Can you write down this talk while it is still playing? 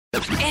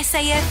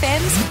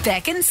SAFM's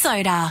Beck and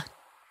Soda.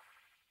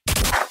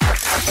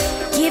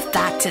 Give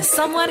back to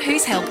someone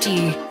who's helped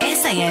you.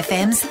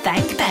 SAFM's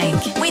Thank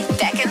Bank with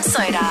Beck and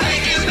Soda.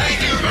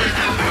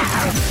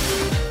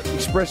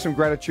 Express some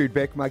gratitude,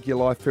 Beck. Make your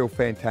life feel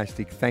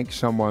fantastic. Thank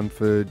someone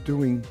for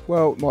doing,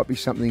 well, it might be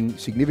something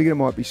significant, it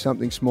might be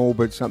something small,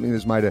 but something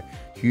that's made a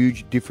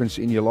huge difference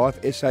in your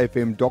life.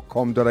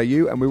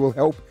 safm.com.au, and we will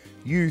help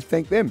you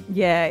thank them.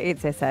 Yeah,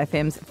 it's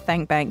SAFM's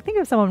Thank Bank. Think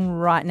of someone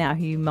right now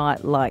who you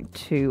might like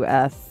to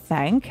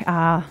thank.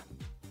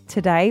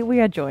 Today we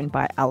are joined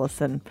by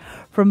Alison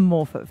from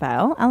Morphett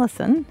Vale.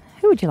 Alison,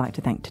 who would you like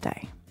to thank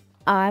today?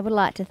 I would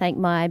like to thank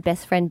my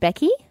best friend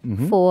Becky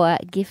for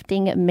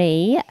gifting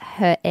me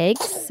her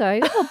eggs. So,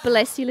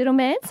 bless you, little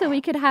man, so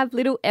we could have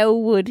little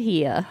Elwood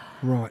here.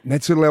 Right, and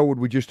that's little Elwood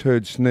we just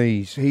heard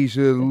sneeze. He's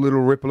a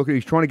little ripper. Look,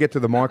 he's trying to get to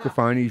the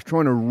microphone. He's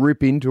trying to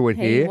rip into it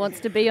here. He wants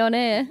to be on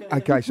air.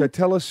 Okay, so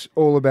tell us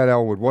all about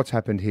Elwood. What's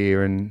happened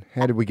here and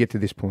how did we get to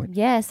this point?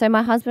 Yeah, so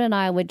my husband and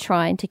I were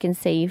trying to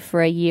conceive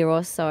for a year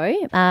or so,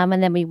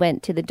 and then we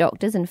went to the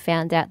doctors and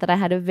found out that I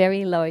had a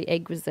very low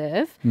egg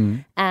reserve,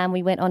 and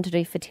we went on to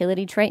do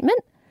fertility treatment.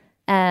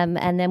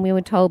 And then we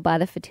were told by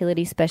the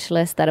fertility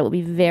specialist that it would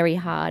be very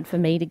hard for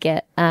me to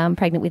get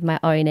pregnant with my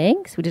own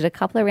eggs. We did a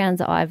couple of rounds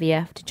of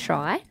IVF to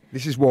try.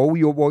 This is while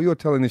you're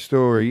telling this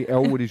story,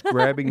 Elwood is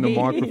grabbing the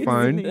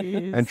microphone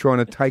and trying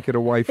to take it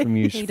away from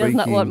you. He does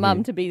not want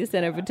Mum to be the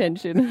centre of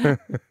attention.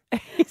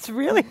 He's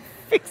really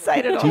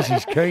fixated on it. Jeez,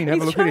 he's keen.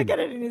 Have a look at him. He's trying to get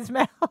it in his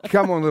mouth.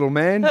 Come on, little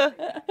man.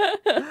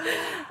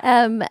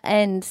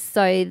 And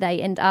so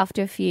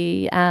after a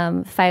few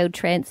failed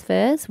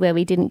transfers where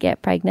we didn't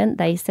get pregnant,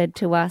 they said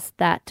to us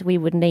that we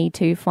would need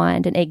to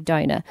find an egg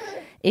donor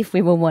if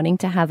we were wanting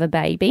to have a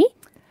baby.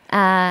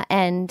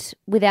 And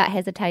without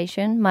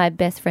hesitation, my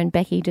best friend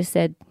Becky just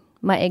said,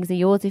 my eggs are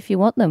yours if you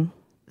want them.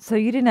 So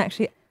you didn't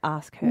actually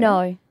ask her?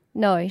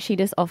 No, she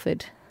just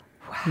offered.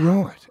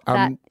 Right.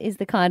 That is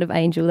the kind of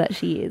angel that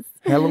she is.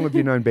 How long have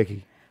you known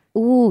Becky?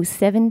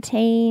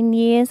 17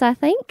 years, I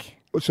think.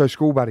 So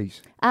school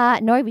buddies?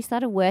 No, we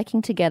started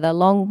working together a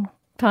long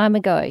time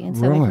ago. And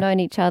so we've known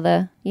each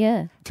other,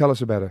 yeah. Tell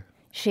us about her.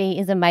 She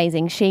is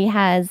amazing. She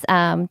has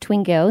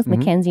twin girls,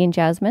 Mackenzie and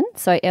Jasmine.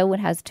 So Elwood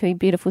has two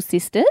beautiful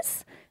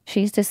sisters.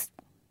 She's just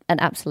an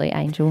absolute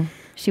angel.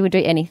 She would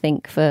do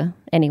anything for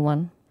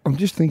anyone. I'm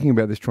just thinking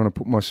about this, trying to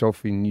put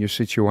myself in your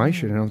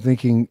situation, and I'm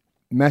thinking,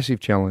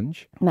 massive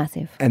challenge.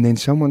 Massive. And then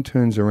someone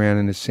turns around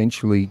and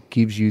essentially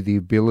gives you the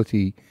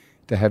ability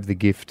to have the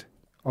gift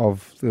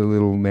of the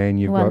little man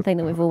you've got. One thing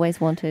that we've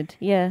always wanted,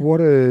 yeah.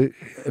 What a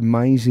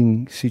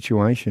amazing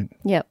situation.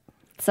 Yep.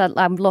 So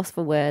I'm lost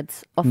for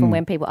words often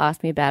when people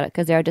ask me about it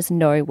because there are just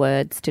no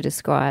words to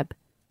describe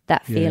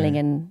that feeling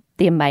and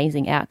the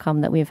amazing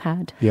outcome that we've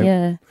had. Yep.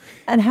 Yeah.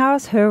 And how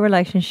is her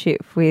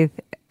relationship with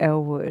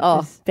Elwood?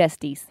 Oh,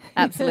 besties.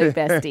 Absolute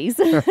besties.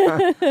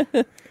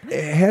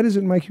 How does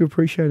it make you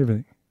appreciate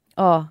everything?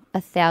 Oh,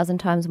 1,000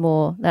 times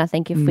more than I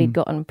think if we'd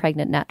gotten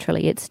pregnant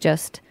naturally.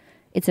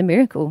 It's a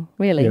miracle,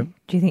 really. Yep.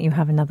 Do you think you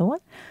have another one?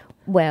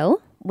 Well,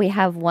 we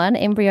have one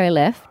embryo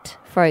left,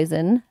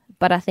 frozen,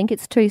 but I think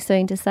it's too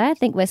soon to say. I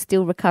think we're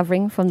still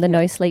recovering from the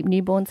no-sleep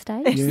newborn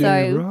stage.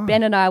 Right.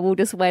 Ben and I will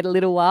just wait a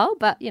little while,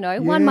 but,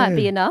 one might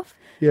be enough.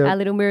 Yeah. Our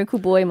little miracle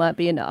boy might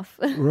be enough.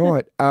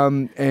 Right.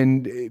 And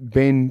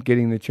Ben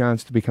getting the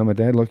chance to become a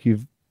dad like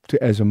you've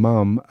as a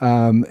mum,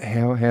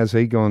 how's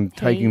he gone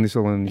taking this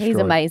all in his He's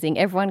stride? amazing.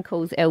 Everyone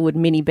calls Elwood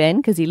Mini Ben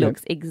because he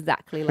looks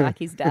exactly like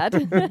his dad.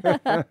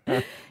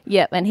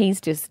 Yep, and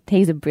he's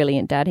a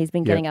brilliant dad. He's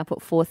been getting up at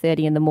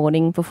 4:30 in the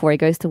morning before he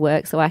goes to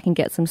work so I can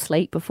get some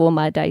sleep before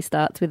my day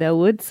starts with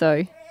Elwood.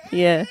 So,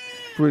 yeah.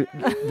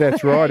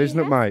 That's right, isn't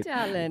it, mate?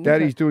 Darling.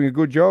 Daddy's doing a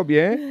good job,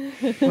 yeah?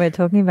 We're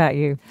talking about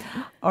you.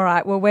 All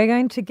right, well, we're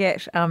going to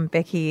get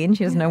Becky in.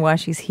 She doesn't know why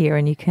she's here,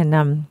 and you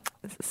can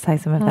say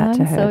some of that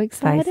to her so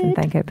face and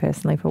thank her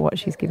personally for what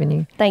she's given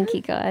you. Thank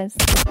you, guys.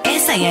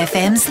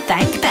 SAFM's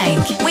Thank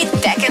Bank with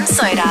Beck and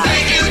Soda.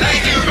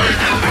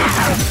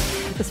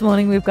 This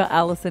morning we've got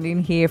Alison in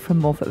here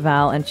from Morphett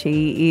Vale, and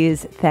she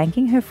is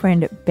thanking her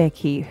friend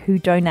Becky who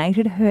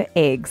donated her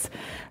eggs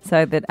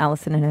so that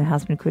Alison and her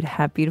husband could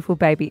have beautiful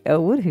baby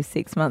Elwood, who's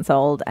 6 months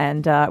old,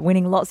 and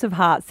winning lots of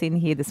hearts in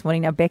here this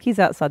morning. Now Becky's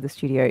outside the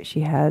studio.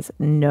 She has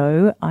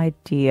no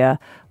idea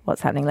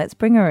what's happening. Let's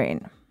bring her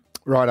in.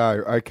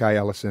 Righto. Okay,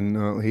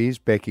 Alison. Here's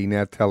Becky.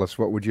 Now tell us,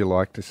 what would you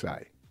like to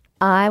say?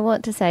 I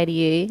want to say to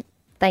you,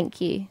 thank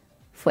you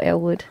for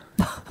Elwood.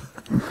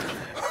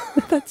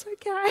 That's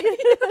okay.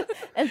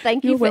 And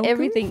thank you for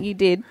everything you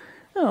did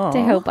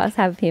to help us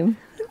have him.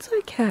 It's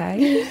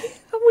okay.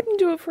 I wouldn't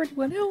do it for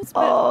anyone else.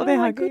 But, Oh, they're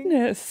my hugging.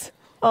 goodness.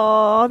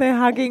 Oh, they're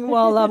hugging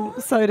while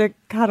Soda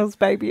cuddles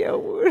baby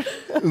Elwood.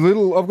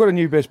 I've got a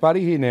new best buddy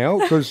here now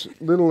because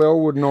little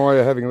Elwood and I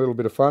are having a little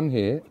bit of fun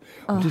here.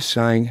 I'm just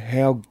saying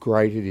how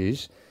great it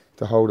is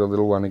to hold a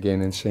little one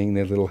again and seeing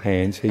their little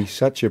hands. He's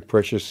such a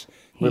precious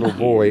little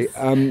boy.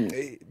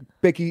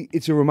 Becky,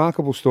 it's a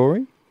remarkable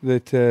story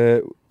that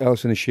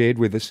Alison has shared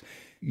with us.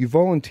 You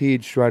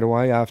volunteered straight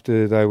away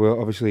after they were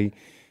obviously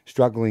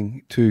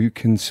struggling to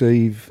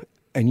conceive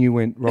and you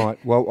went, right,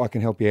 well, I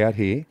can help you out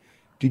here.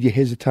 Did you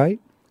hesitate?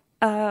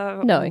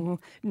 No. No.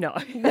 No,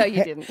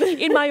 you didn't.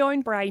 In my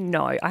own brain,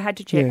 no. I had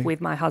to check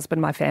with my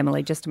husband, my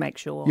family, just to make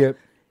sure Yep.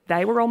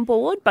 they were on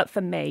board. But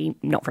for me,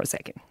 not for a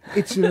second.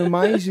 It's an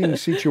amazing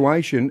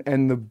situation,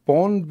 and the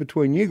bond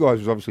between you guys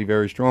was obviously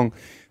very strong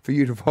for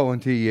you to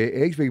volunteer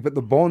your eggs, but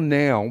the bond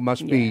now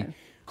must be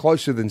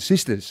closer than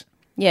sisters.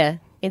 Yeah,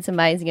 it's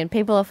amazing. And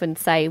people often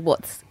say,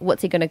 what's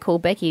he going to call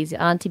Becky? Is it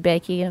Auntie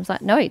Becky? And I was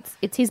like, no,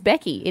 it's his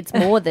Becky. It's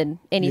more than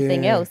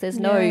anything Yeah. else. There's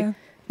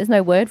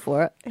no word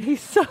for it.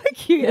 He's so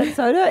cute. And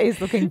Soda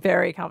is looking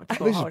very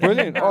comfortable. This is holding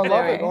brilliant. him. I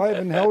love it. I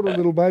haven't held a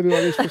little baby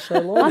like this for so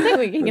long. I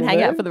think you can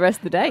hang out for the rest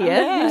of the day,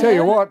 yeah? Tell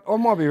you what, I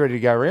might be ready to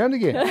go around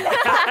again.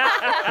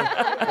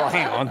 Well,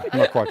 hang on. I'm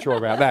not quite sure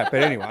about that,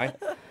 but anyway.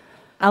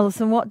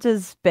 Alison, what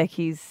does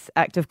Becky's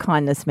act of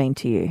kindness mean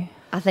to you?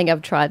 I think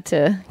I've tried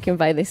to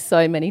convey this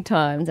so many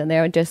times, and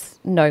there are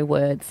just no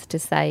words to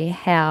say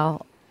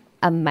how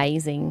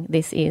amazing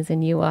this is,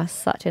 and you are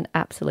such an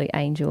absolute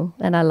angel,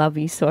 and I love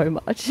you so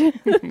much.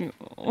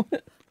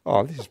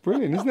 Oh, this is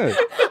brilliant, isn't it?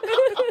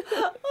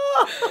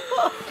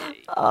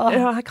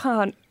 I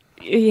can't.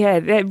 Yeah,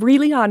 there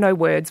really are no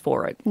words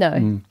for it.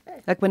 No.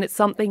 Like when it's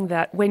something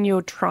that when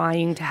you're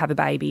trying to have a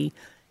baby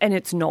and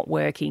it's not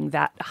working,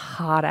 that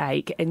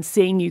heartache and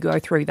seeing you go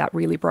through that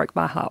really broke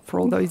my heart for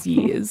all those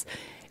years.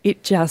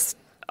 It just,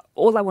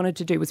 all I wanted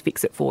to do was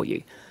fix it for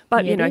you.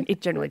 But, you know, it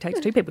generally takes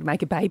two people to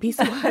make a baby,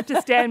 so I have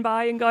to stand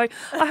by and go,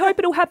 I hope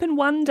it'll happen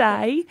one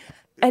day.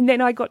 And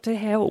then I got to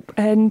help,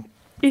 and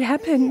it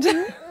happened.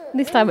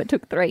 This time it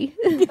took 3.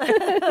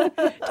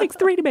 It takes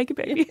 3 to make a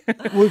baby.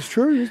 Well, it's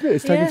true, isn't it?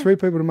 It's taken 3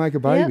 people to make a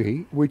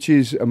baby, which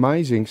is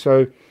amazing.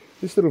 So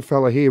this little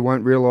fella here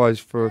won't realise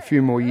for a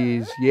few more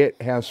years yet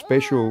how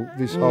special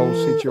this whole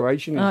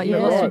situation is. Oh, you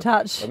Isn't that lost your right?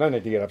 touch. I don't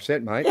need to get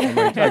upset, mate. I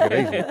mean, take it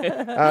easy.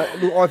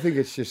 Look, I think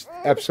it's just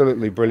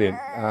absolutely brilliant.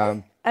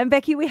 And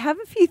Becky, we have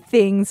a few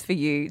things for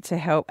you to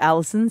help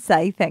Alison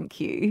say thank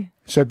you.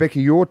 So,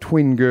 Becky, your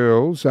twin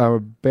girls are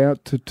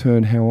about to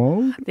turn how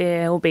old?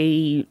 There'll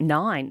be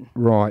 9.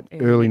 Right,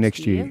 early next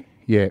next year.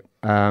 Yeah.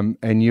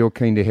 And you're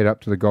keen to head up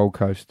to the Gold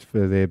Coast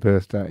for their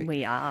birthday.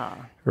 We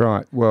are.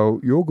 Right. Well,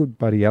 your good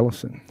buddy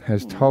Alison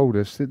has told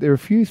us that there are a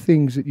few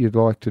things that you'd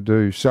like to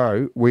do.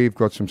 So we've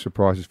got some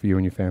surprises for you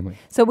and your family.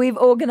 So we've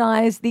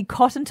organised the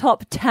Cotton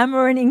Top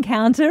Tamarin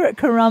Encounter at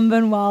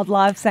Currumbin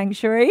Wildlife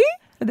Sanctuary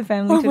for the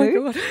family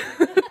to do.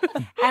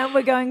 And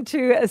we're going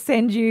to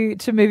send you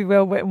to Movie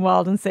World, Wet and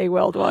Wild and Sea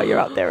World while you're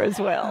up there as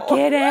well.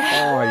 Get it?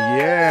 Oh,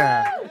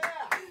 yeah.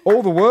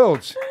 All the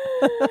worlds.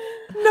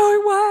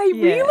 No way.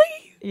 Yeah. Really?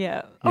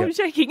 Yeah. I'm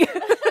shaking.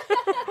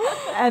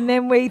 And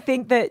then we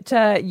think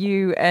that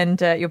you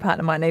and your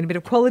partner might need a bit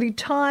of quality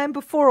time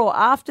before or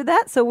after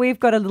that. So we've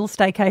got a little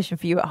staycation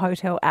for you at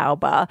Hotel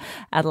Alba,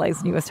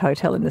 Adelaide's newest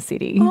hotel in the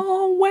city.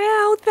 Oh,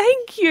 wow.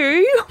 Thank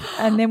you.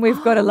 And then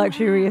we've got a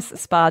luxurious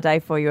spa day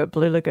for you at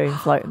Blue Lagoon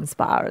Float and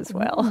Spa as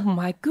well. Oh,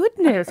 my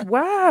goodness.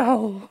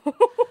 Wow.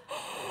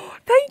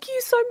 Thank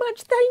you so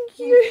much. Thank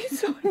you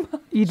so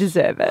much. You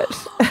deserve it.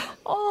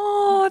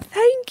 Oh,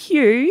 thank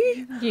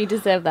you. You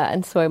deserve that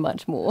and so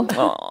much more.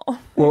 Oh.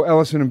 Well,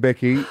 Alison and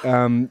Becky,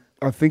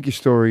 I think your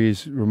story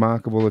is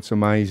remarkable. It's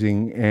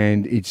amazing.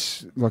 And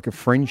it's like a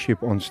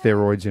friendship on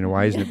steroids in a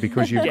way, isn't it?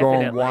 Because you've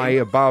gone Definitely. way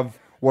above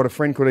what a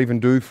friend could even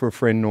do for a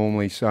friend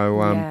normally.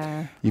 So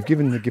Yeah. you've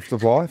given the gift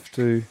of life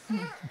to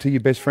your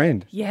best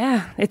friend.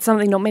 Yeah, it's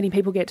something not many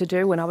people get to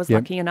do, and I was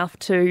Yep. lucky enough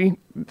to,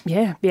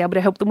 be able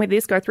to help them with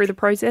this, go through the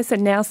process,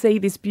 and now see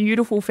this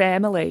beautiful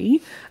family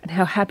and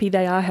how happy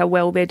they are, how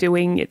well they're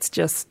doing. It's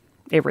just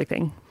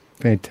everything.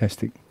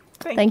 Fantastic.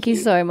 Thank you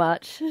so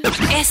much.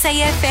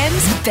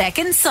 SAFM's Beck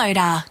and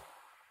Soda.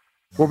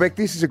 Well, Beck,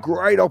 this is a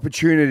great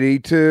opportunity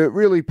to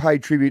really pay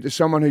tribute to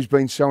someone who's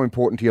been so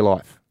important to your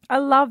life. I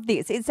love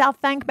this. It's our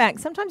thank back.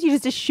 Sometimes you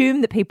just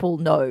assume that people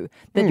know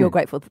that you're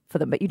grateful for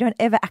them, but you don't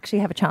ever actually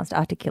have a chance to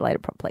articulate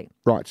it properly.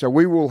 Right, so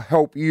we will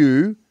help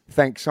you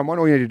thank someone.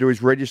 All you need to do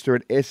is register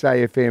at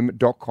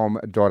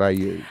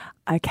safm.com.au.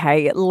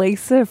 Okay,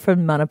 Lisa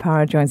from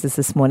Manapara joins us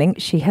this morning.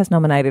 She has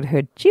nominated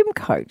her gym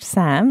coach,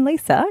 Sam.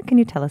 Lisa, can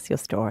you tell us your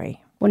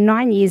story? Well,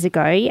 9 years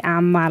ago,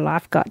 my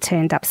life got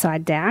turned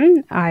upside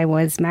down. I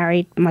was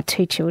married, my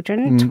 2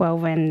 children,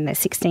 12 and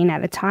 16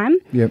 at the time.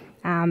 Yep.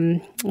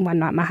 One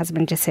night my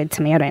husband just said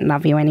to me, I don't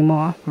love you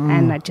anymore.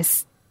 And it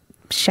just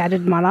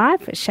shattered my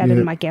life. It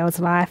shattered my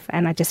girl's life.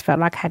 And I just felt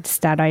like I had to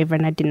start over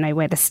and I didn't know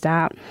where to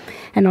start.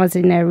 And I was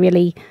in a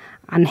really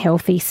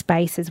unhealthy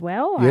space as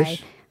well.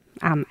 Yes.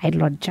 I ate a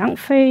lot of junk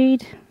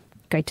food,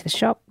 go to the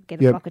shop,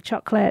 get a block of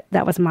chocolate.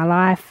 That was my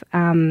life.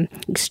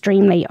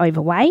 Extremely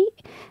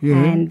overweight.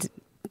 And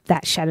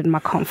that shattered my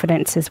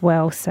confidence as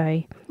well.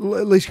 So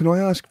Lisa, can I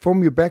ask,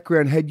 from your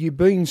background, had you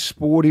been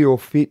sporty or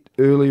fit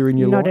earlier in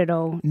your life? not at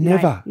all.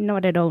 Never? No,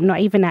 not at all.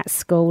 Not even at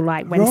school.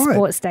 Like when Right.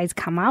 sports days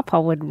come up, I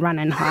would run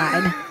and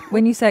hide.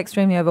 When you say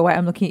extremely overweight,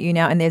 I'm looking at you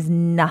now and there's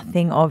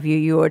nothing of you.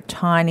 You're a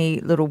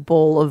tiny little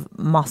ball of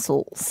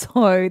muscle.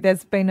 So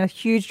there's been a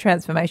huge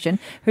transformation.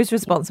 Who's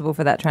responsible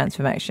for that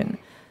transformation?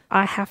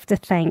 I have to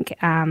thank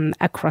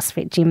a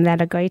CrossFit gym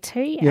that I go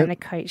to and a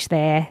coach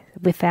there.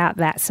 Without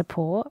that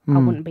support, I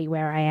wouldn't be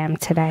where I am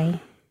today.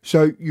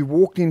 So you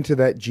walked into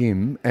that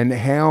gym, and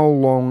how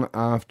long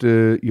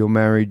after your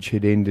marriage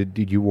had ended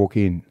did you walk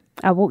in?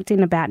 I walked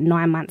in about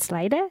 9 months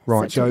later.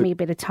 Right, So it took me a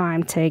bit of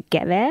time to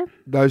get there.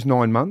 Those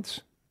 9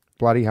 months,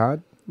 bloody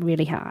hard?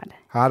 Really hard.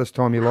 Hardest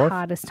time of your life?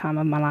 Hardest time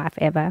of my life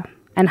ever.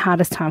 And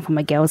hardest time for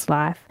my girl's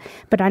life.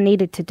 But I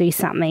needed to do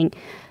something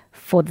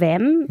for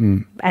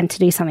them. And to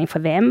do something for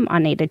them, I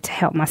needed to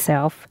help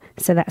myself.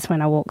 So that's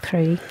when I walked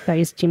through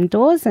those gym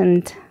doors.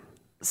 And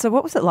So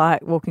what was it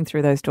like walking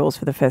through those doors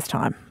for the first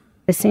time?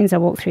 as soon as I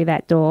walked through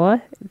that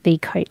door, the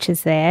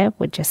coaches there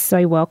were just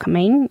so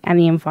welcoming, and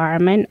the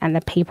environment and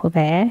the people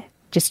there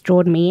just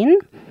drawed me in,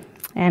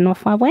 and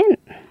off I went.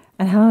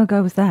 And how long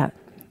ago was that?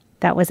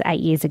 That was 8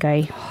 years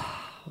ago.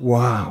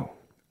 Wow.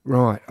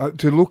 Right.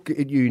 To look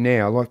at you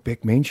now, like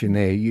Beck mentioned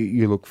there,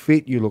 you look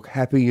fit, you look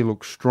happy, you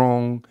look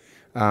strong.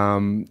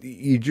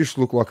 You just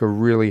look like a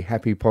really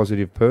happy,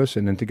 positive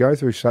person. And to go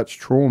through such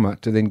trauma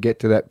to then get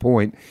to that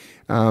point,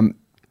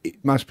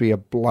 it must be a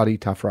bloody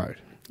tough road.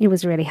 It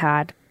was really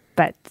hard,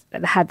 but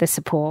I had the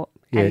support.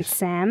 And Yes.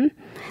 Sam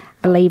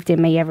believed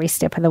in me every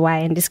step of the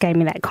way and just gave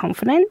me that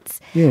confidence.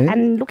 Yeah.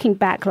 And looking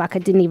back, like I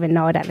didn't even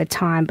know it at the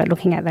time, but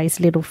looking at those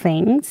little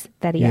things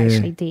that he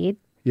actually did,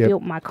 Yep.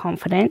 built my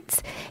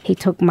confidence. He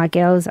took my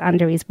girls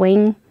under his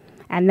wing,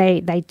 and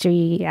they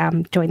do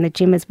join the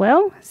gym as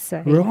well.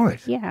 So Right.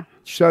 yeah,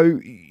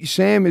 So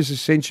Sam has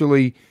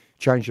essentially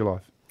changed your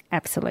life.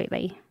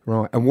 absolutely.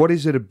 Right. And what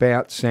is it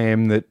about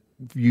Sam that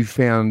you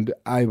found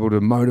able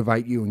to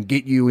motivate you and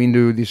get you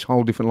into this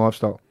whole different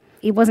lifestyle?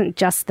 It wasn't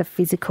just the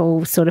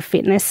physical sort of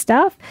fitness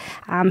stuff.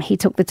 He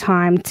took the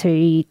time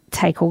to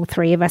take all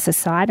three of us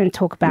aside and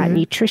talk about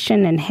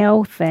nutrition and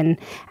health and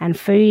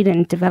food,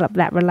 and develop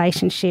that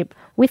relationship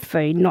with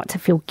food, not to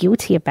feel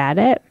guilty about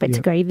it, but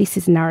to go, this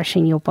is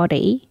nourishing your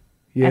body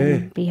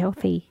and be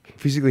healthy.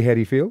 Physically, how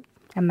do you feel?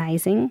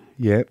 Amazing,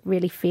 Yeah.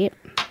 really fit,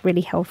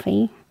 really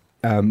healthy,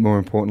 More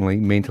importantly,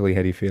 mentally,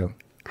 how do you feel?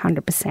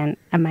 100%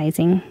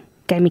 amazing.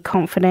 Gave me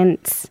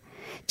confidence,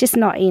 just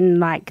not in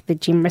like the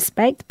gym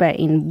respect, but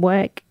in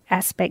work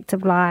aspect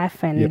of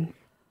life. And Yep.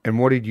 And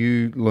what did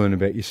you learn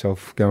about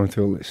yourself going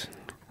through all this?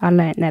 I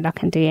learned that I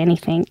can do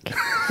anything that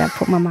I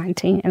put my mind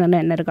to. And I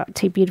learned that I got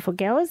two beautiful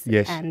girls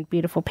Yes. and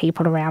beautiful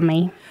people around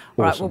me.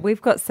 Right, well,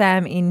 we've got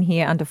Sam in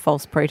here under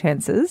false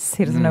pretenses.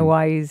 He doesn't know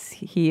why he's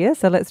here.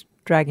 So let's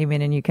drag him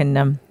in and you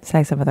can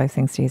say some of those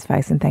things to his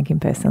face and thank him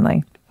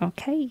personally.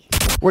 Okay.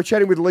 We're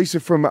chatting with Lisa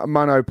from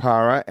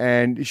Monopara,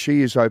 and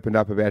she has opened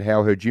up about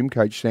how her gym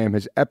coach, Sam,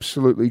 has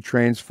absolutely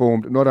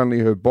transformed not only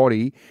her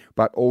body,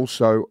 but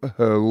also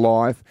her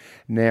life.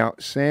 Now,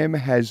 Sam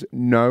has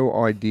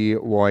no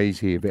idea why he's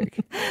here, Beck.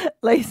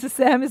 Lisa,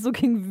 Sam is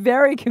looking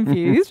very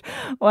confused.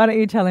 Why don't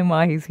you tell him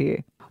why he's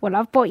here? Well,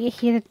 I've brought you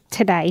here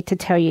today to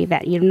tell you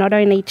that you've not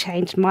only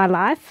changed my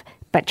life,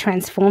 but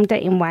transformed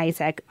it in ways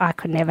that I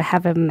could never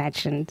have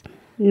imagined.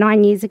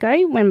 9 years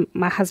ago, when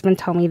my husband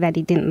told me that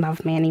he didn't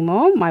love me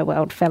anymore, my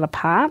world fell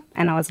apart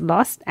and I was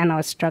lost and I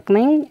was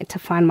struggling to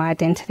find my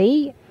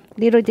identity.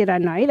 Little did I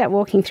know that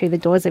walking through the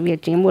doors of your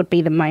gym would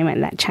be the moment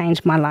that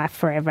changed my life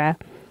forever.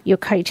 Your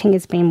coaching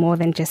has been more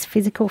than just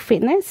physical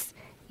fitness.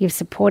 You've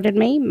supported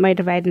me,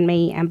 motivated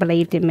me, and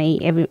believed in me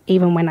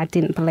even when I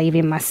didn't believe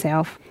in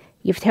myself.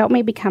 You've helped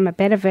me become a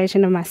better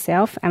version of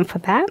myself, and for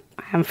that,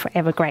 I am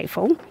forever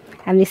grateful.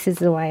 And this is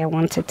the way I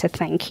wanted to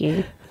thank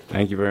you.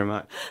 Thank you very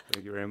much.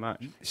 Thank you very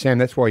much. Sam,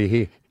 that's why you're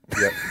here.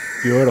 Yep.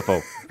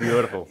 Beautiful.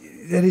 Beautiful.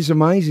 That is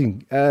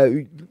amazing.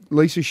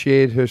 Lisa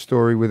shared her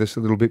story with us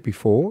a little bit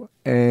before,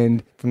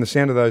 and from the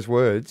sound of those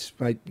words,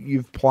 mate,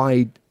 you've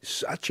played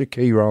such a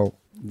key role.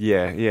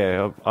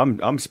 Yeah.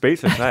 I'm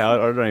speechless. Hey, I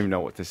don't even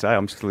know what to say.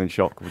 I'm still in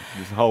shock with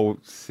this whole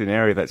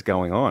scenario that's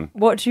going on.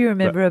 What do you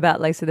remember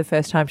about Lisa the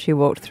first time she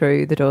walked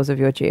through the doors of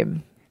your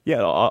gym?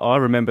 Yeah, I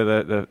remember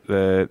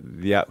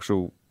the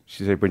actual.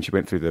 She said when she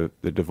went through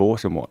the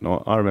divorce and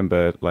whatnot. I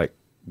remember like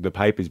the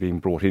papers being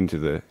brought into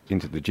the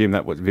gym.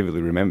 That was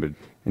vividly remembered.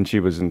 And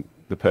she wasn't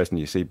the person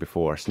you see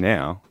before us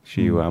now.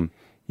 She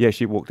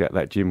she walked out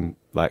that gym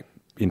like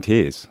in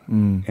tears.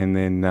 And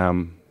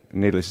then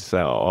needless to say,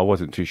 I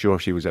wasn't too sure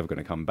if she was ever going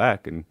to come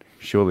back, and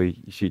surely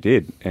she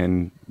did.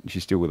 And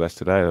she's still with us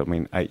today. I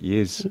mean, 8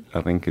 years,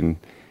 I think, and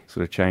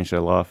sort of changed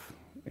her life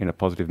in a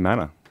positive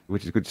manner,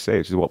 which is good to see.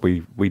 Which is what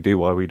we do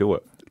while we do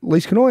it.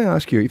 Lisa, can I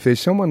ask you, if there's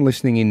someone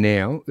listening in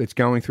now that's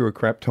going through a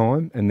crap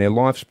time and their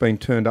life's been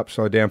turned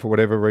upside down for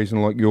whatever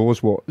reason like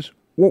yours was,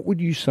 what would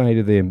you say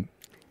to them?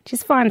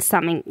 Just find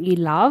something you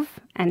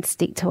love and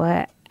stick to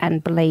it,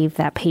 and believe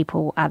that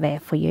people are there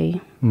for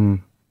you.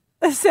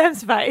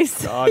 Sam's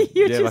face. Like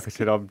I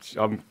said,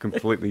 I'm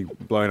completely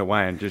blown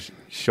away and just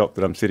shocked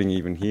that I'm sitting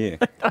even here.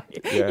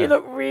 Yeah. You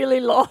look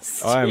really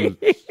lost. I'm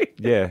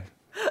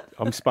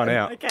spun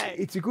out. Okay.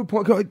 It's a good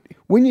point.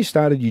 When you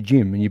started your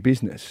gym and your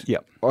business,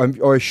 Yep.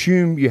 I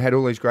assume you had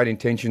all these great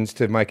intentions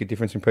to make a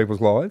difference in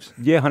people's lives.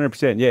 Yeah,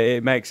 100%. Yeah,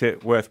 it makes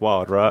it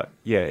worthwhile, right?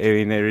 Yeah, I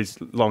mean, there is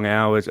long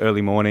hours,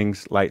 early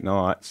mornings, late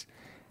nights,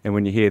 And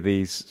when you hear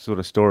these sort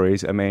of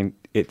stories, I mean,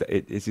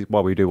 it's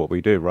why we do what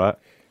we do, right?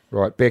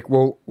 Right, Beck.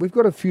 Well, we've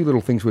got a few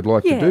little things we'd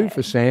like to do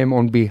for Sam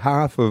on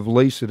behalf of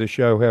Lisa to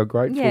show how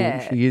grateful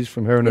she is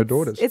from her and her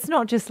daughters. It's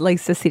not just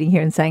Lisa sitting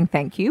here and saying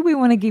thank you. We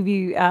want to give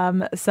you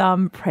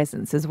some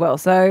presents as well.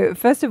 So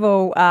first of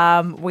all,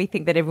 we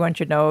think that everyone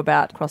should know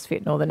about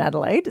CrossFit Northern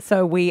Adelaide.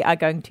 So we are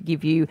going to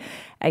give you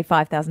a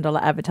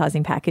 $5,000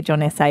 advertising package on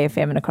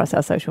SAFM and across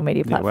our social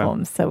media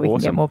platforms so we can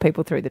get more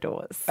people through the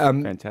doors.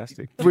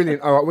 Fantastic.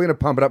 Brilliant. All right, we're going to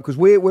pump it up because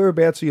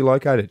whereabouts are you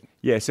located?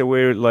 Yeah, so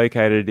we're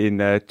located in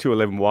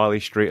 211 Wiley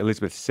Street,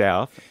 Elizabeth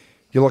South.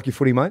 You like your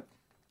footy, mate?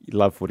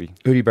 Love footy.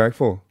 Who do you barrack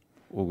for?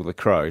 Well, the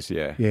Crows,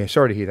 yeah. Yeah,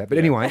 sorry to hear that. But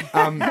anyway,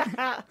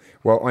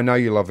 well, I know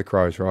you love the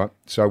Crows, right?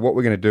 So what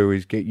we're going to do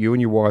is get you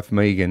and your wife,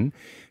 Megan,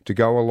 to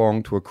go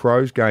along to a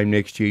Crows game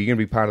next year. You're going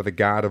to be part of the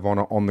Guard of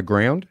Honour on the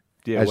ground.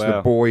 Yeah,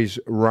 the boys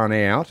run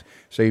out.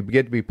 So you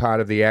get to be part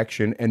of the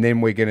action, and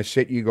then we're going to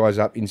set you guys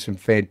up in some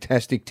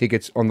fantastic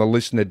tickets on the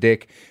listener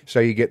deck so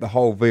you get the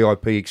whole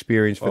VIP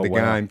experience for the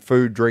game,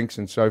 food, drinks,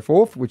 and so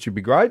forth, which would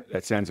be great.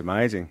 That sounds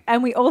amazing.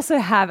 And we also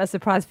have a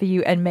surprise for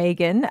you and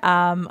Megan.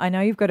 I know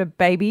you've got a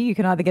baby. You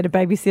can either get a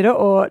babysitter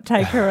or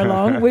take her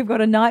along. We've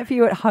got a night for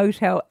you at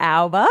Hotel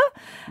Alba,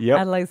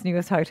 Adelaide's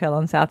newest hotel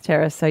on South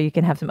Terrace, so you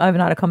can have some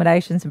overnight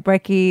accommodation, some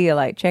brekkie, a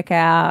late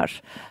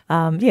checkout.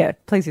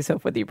 Please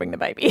yourself whether you bring the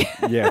baby.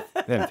 Yeah,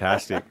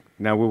 fantastic.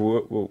 No,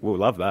 we'll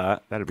love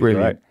that. That'd be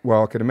Brilliant. great.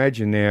 Well, I can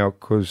imagine now,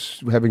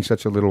 because having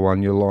such a little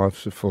one, your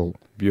life's are full.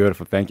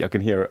 Beautiful, thank you. I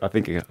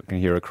think I can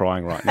hear her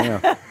crying right now.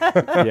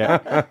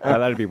 Yeah, no,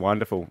 that'd be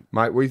wonderful.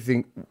 Mate, we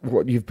think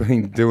what you've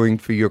been doing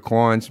for your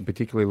clients, and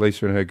particularly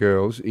Lisa and her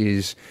girls,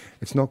 it's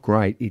not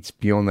great. It's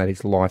beyond that.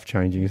 It's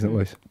life-changing, isn't it,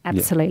 Lisa?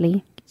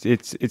 Absolutely.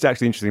 It's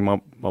actually interesting. My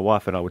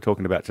wife and I were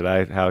talking about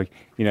today how,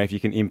 if you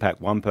can impact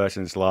one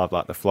person's life,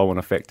 like the flow-on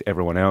effect to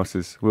everyone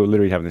else's. We were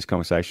literally having this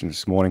conversation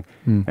this morning,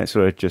 and it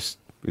sort of just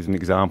is an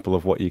example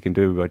of what you can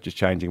do by just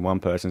changing one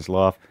person's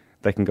life.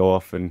 They can go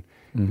off and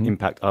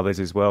impact others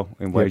as well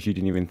in ways you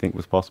didn't even think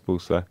was possible.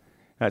 So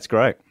that's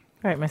great.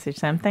 Great message,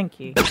 Sam. Thank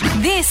you.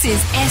 This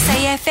is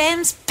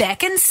SAFM's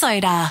Beck and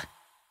Soda.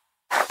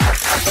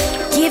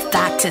 Give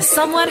back to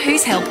someone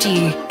who's helped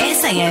you.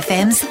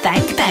 SAFM's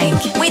Thank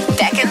Bank with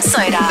Beck and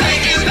Soda.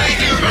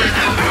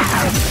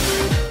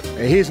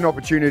 Here's an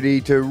opportunity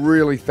to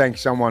really thank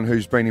someone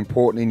who's been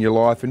important in your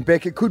life. And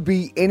Beck, it could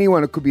be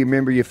anyone. It could be a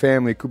member of your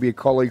family. It could be a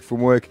colleague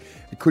from work.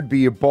 It could be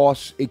your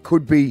boss. It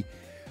could be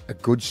a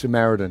good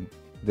Samaritan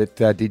that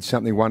did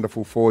something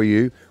wonderful for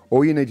you.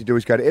 All you need to do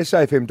is go to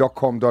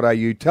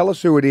safm.com.au, tell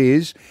us who it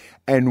is,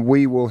 and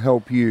we will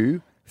help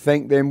you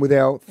thank them with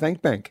our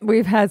Thank Bank.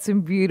 We've had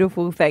some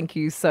beautiful thank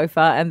yous so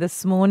far, and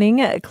this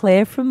morning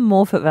Claire from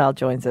Morphett Vale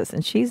joins us,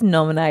 and she's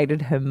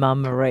nominated her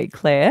mum, Marie.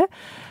 Claire,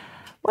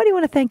 why do you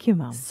want to thank your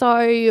mum?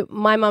 So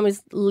my mum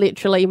is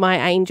literally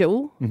my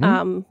angel,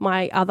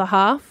 my other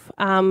half.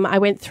 I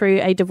went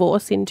through a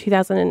divorce in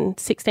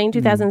 2016,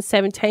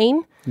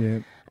 2017.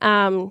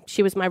 Yeah.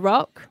 She was my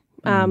rock.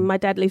 My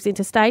dad lives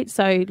interstate,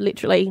 so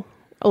literally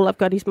all I've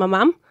got is my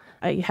mum.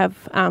 I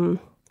have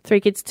 3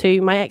 kids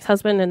to my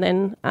ex-husband and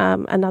then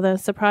another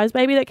surprise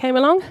baby that came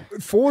along.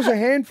 4's a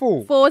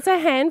handful. 4's a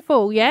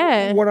handful,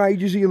 yeah. What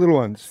ages are your little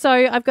ones? So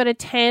I've got a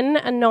 10,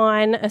 a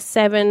 9, a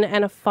 7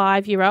 and a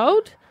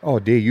 5-year-old. Oh,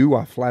 dear, you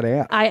are flat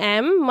out. I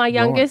am. My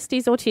youngest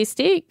is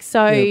autistic,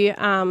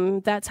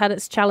 so that's had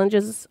its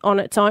challenges on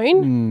its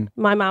own.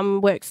 My mum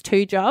works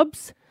 2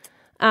 jobs.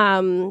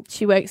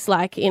 She works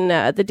in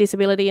the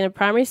disability in a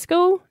primary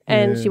school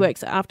and she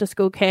works after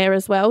school care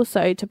as well.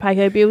 So to pay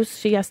her bills,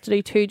 she has to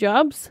do 2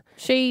 jobs.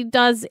 She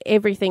does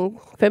everything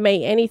for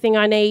me. Anything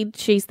I need,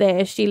 she's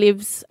there. She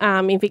lives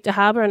in Victor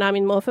Harbour and I'm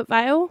in Morphett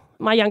Vale.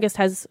 My youngest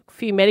has a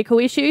few medical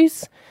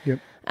issues,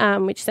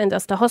 which sends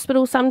us to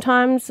hospital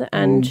sometimes,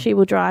 and she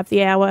will drive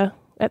the hour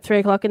at 3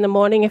 o'clock in the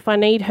morning if I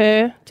need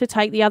her to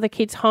take the other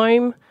kids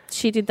home.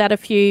 She did that a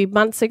few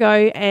months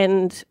ago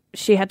and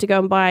she had to go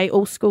and buy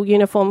all school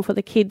uniform for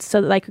the kids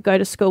so that they could go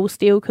to school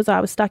still because I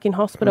was stuck in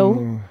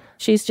hospital.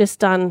 She's just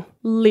done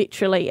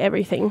literally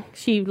everything.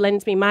 She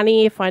lends me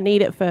money if I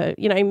need it for,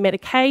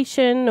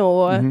 medication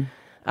or,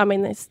 I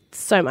mean, there's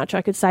so much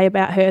I could say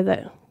about her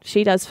that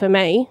she does for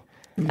me.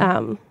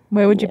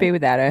 Where would you be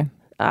without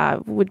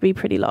her? Would be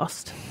pretty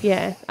lost.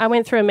 Yeah. I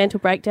went through a mental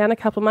breakdown a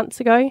couple of months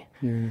ago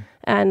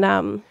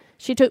and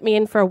she took me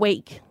in for a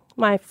week.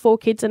 My 4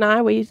 kids and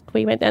I, we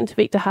went down to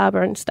Victor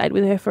Harbour and stayed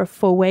with her for a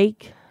full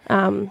week.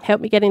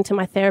 Helped me get into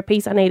my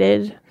therapies I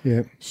needed.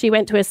 Yeah. She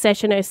went to a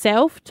session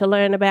herself to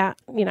learn about,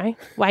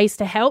 ways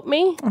to help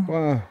me.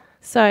 Wow.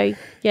 So,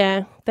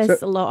 yeah,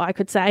 there's a lot I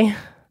could say.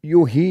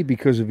 You're here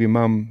because of your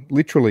mum,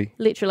 literally.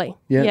 Literally.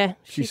 Yeah. Yeah.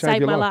 She saved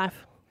your my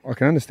life. I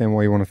can understand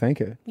why you want to thank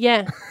her.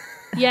 Yeah.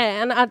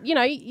 Yeah. And,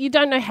 you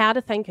don't know how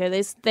to thank her.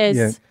 There's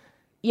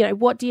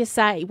what do you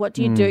say? What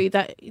do you do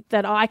that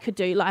I could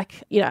do? I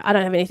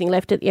don't have anything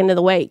left at the end of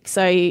the week.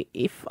 So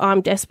if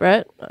I'm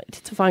desperate,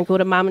 it's a phone call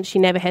to mum and she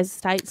never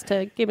hesitates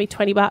to give me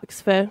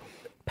 $20 for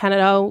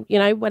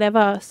Panadol,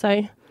 whatever.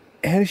 So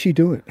how does she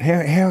do it?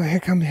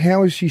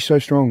 How is she so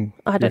strong?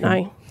 I don't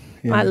know.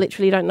 I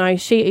literally don't know.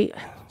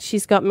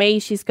 She's got me.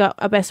 She's got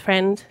a best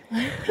friend.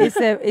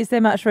 Is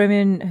there much room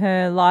in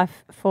her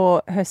life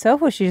for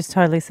herself, or is she just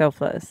totally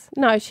selfless?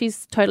 No,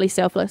 she's totally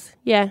selfless.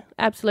 Yeah,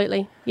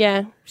 absolutely.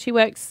 Yeah, she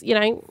works,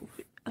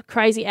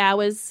 crazy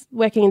hours.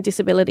 Working in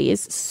disability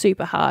is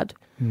super hard.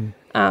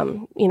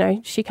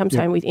 She comes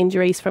home with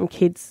injuries from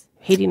kids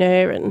hitting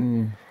her,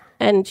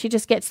 and she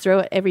just gets through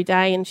it every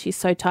day. And she's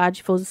so tired,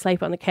 she falls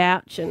asleep on the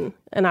couch. And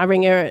I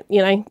ring her.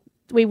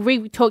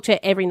 We talk to her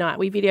every night.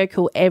 We video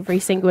call every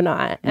single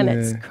night, and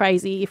it's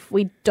crazy. If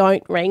we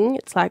don't ring,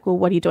 it's like, well,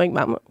 what are you doing,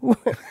 Mum?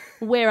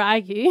 Where are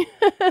you?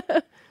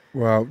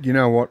 Well, you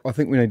know what? I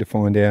think we need to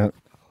find out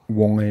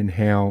why and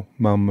how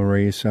Mum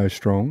Marie is so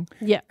strong.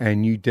 Yeah.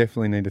 And you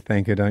definitely need to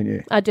thank her, don't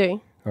you? I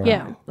do. All right.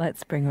 Yeah.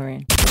 Let's bring her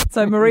in.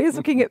 So Maria's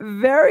looking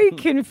very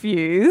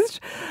confused.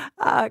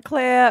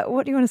 Claire,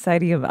 what do you want to say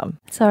to your mum?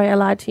 Sorry, I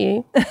lied to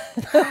you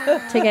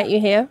to get you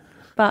here,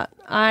 but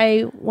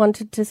I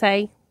wanted to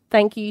say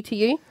thank you to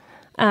you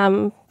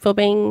for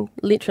being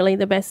literally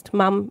the best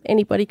mum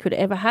anybody could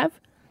ever have.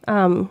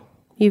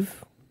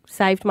 You've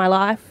saved my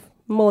life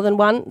more than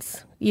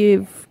once.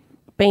 You've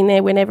been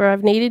there whenever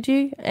I've needed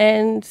you,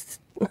 and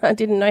I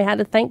didn't know how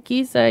to thank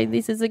you, so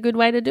this is a good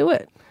way to do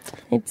it.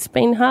 It's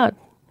been hard,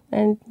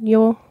 and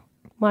you're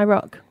my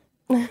rock.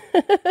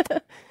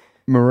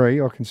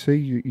 Marie, I can see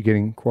you're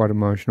getting quite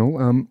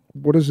emotional.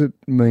 What does it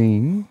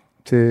mean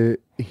to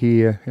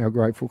hear how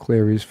grateful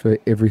Claire is for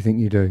everything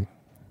you do?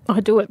 I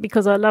do it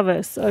because I love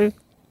her, so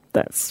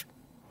that's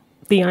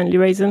the only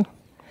reason.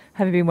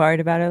 Have you been worried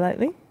about her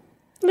lately?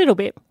 A little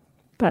bit,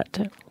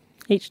 but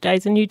each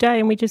day's a new day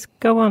and we just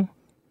go on.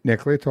 Now,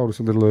 Claire told us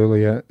a little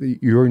earlier that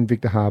you're in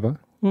Victor Harbour.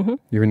 Mm-hmm.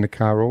 You're in the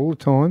car all the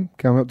time,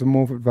 coming up to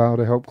Morfett Vale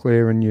to help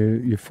Claire and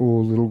your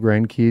 4 little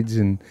grandkids,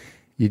 and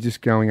you're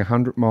just going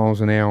 100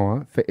 miles an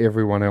hour for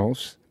everyone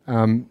else.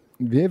 Have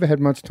you ever had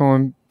much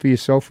time for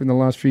yourself in the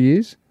last few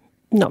years?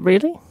 Not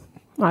really.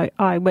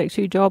 I work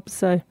 2 jobs,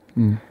 so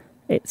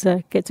it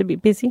gets a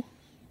bit busy.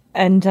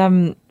 And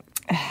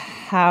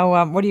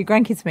what do your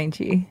grandkids mean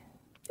to you?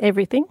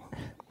 Everything.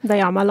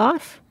 They are my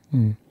life.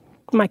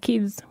 My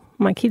kids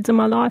are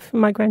my life,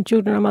 and my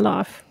grandchildren are my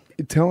life.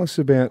 Tell us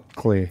about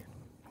Claire.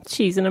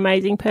 She's an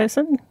amazing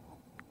person.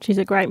 She's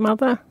a great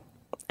mother,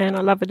 and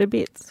I love her to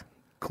bits.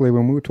 Claire,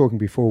 when we were talking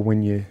before,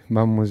 when your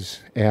mum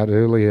was out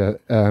earlier,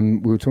 we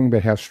were talking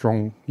about how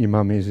strong your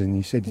mum is, and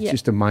you said it's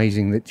just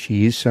amazing that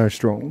she is so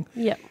strong.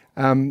 Yeah.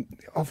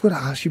 I've got to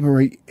ask you,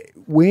 Marie,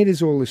 where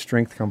does all this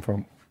strength come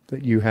from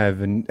that you have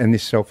and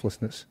this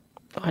selflessness?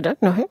 I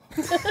don't know.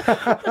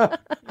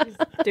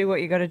 Do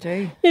what you got to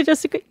do. You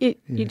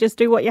just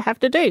do what you have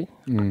to do.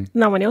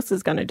 No one else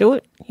is going to do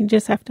it. You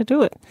just have to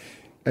do it.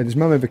 Does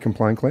Mum ever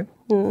complain, Claire?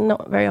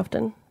 Not very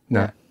often.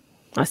 No.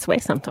 I swear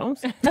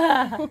sometimes. You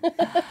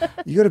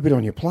got a bit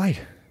on your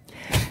plate.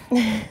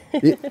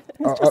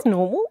 It's just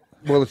normal.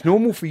 Well, it's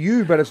normal for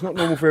you, but it's not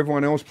normal for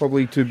everyone else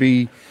probably to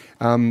be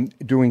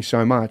doing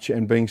so much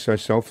and being so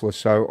selfless.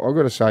 So I've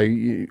got to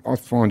say, I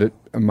find it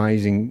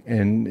amazing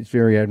and it's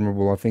very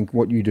admirable, I think,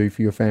 what you do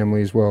for your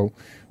family as well,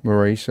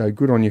 Marie. So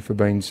good on you for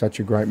being such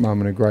a great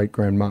mum and a great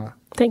grandma.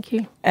 Thank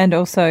you. And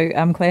also,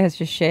 Claire has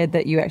just shared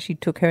that you actually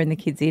took her and the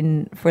kids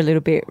in for a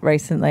little bit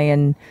recently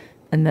and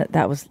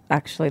that was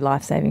actually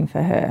life-saving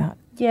for her.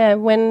 Yeah,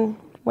 when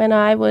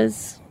I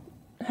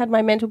had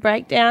my mental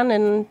breakdown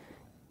and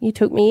you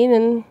took me in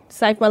and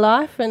saved my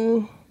life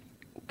and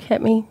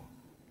kept me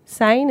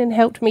sane and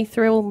helped me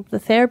through all the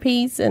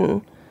therapies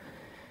and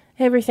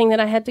everything that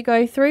I had to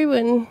go through,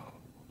 and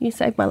you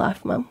saved my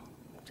life, Mum.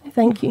 So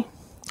thank you.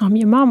 I'm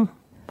your mum.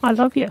 I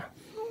love you.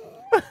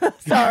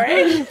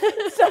 Sorry.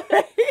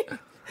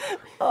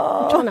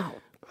 I'm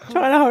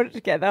Trying to hold it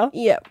together.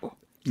 Yep.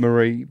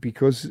 Marie,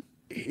 because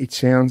it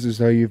sounds as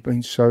though you've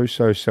been so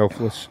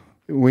selfless,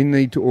 we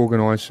need to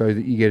organise so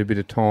that you get a bit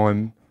of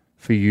time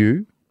for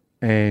you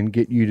and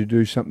get you to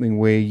do something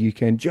where you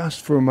can just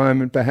for a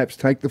moment perhaps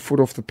take the foot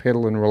off the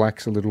pedal and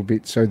relax a little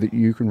bit so that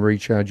you can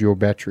recharge your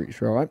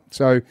batteries, right?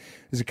 So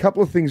there's a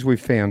couple of things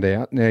we've found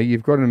out. Now,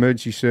 you've got an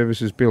emergency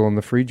services bill on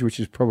the fridge, which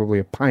is probably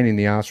a pain in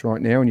the arse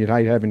right now, and you'd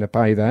hate having to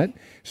pay that.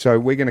 So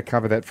we're going to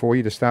cover that for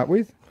you to start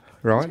with,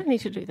 right? I don't need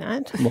to do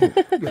that. Well,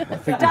 I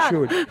think we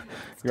should.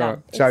 Right.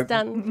 So It's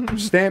done.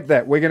 stamp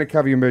that. We're going to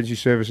cover your emergency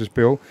services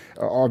bill.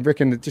 I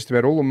reckon that just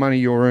about all the money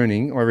you're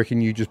earning, I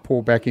reckon you just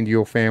pour back into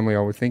your family,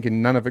 I would think,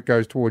 and none of it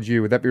goes towards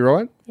you. Would that be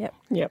right? Yep.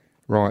 Yep.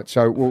 Right.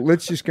 So, well,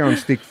 let's just go and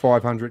stick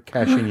 500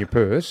 cash in your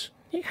purse.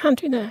 You can't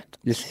do that.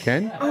 Yes, you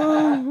can.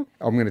 I'm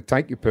going to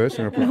take your purse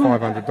and I'll put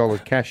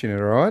 $500 cash in it,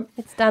 all right?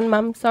 It's done,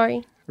 Mum.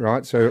 Sorry.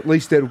 Right. So at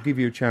least that'll give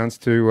you a chance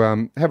to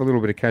have a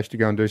little bit of cash to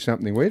go and do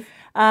something with.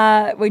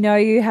 We know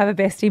you have a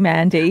bestie,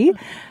 Mandy.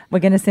 We're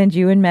going to send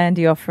you and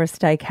Mandy off for a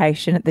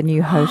staycation at the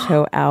new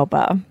Hotel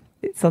Alba.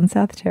 It's on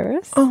South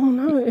Terrace. Oh,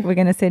 no. We're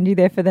going to send you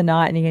there for the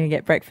night and you're going to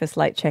get breakfast,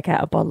 late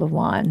checkout, a bottle of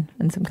wine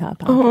and some car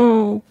parking.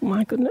 Oh,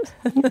 my goodness.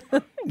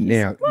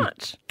 Now, you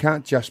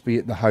can't just be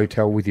at the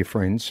hotel with your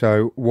friends.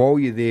 So while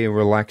you're there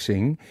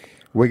relaxing,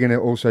 we're going to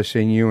also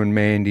send you and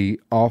Mandy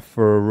off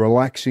for a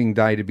relaxing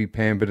day to be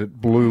pampered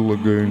at Blue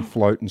Lagoon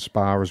Float and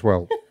Spa as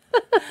well.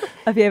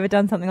 Have you ever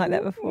done something like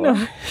that before?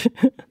 No.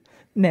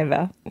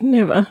 Never.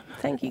 Never.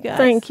 Thank you, guys.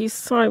 Thank you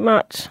so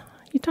much.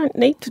 You don't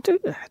need to do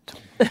that.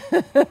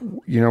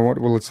 You know what?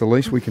 Well, it's the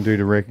least we can do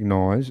to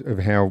recognise of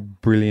how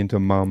brilliant a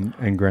mum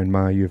and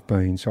grandma you've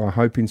been. So I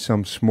hope in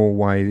some small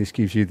way this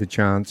gives you the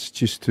chance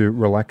just to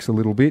relax a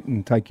little bit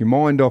and take your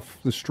mind off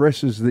the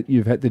stresses that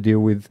you've had to deal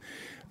with.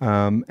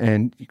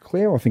 And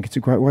Claire, I think it's a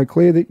great way,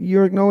 Claire, that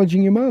you're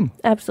acknowledging your mum.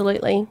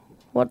 Absolutely.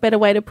 What better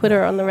way to put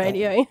her on the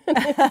radio?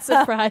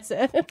 Surprise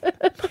her.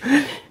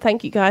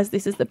 Thank you, guys.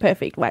 This is the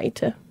perfect way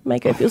to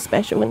make her feel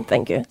special and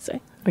thank her. So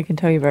We can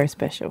tell you're very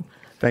special.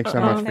 Thanks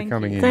so much for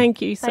coming in.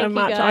 Thank you so Thank you,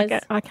 much.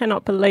 guys. I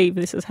cannot believe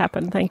this has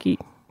happened. Thank you.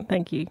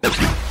 Thank you.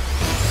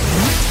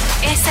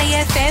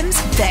 SAFM's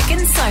Beck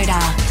and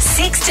Soda,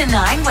 6 to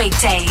 9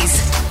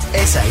 weekdays.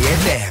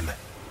 SAFM.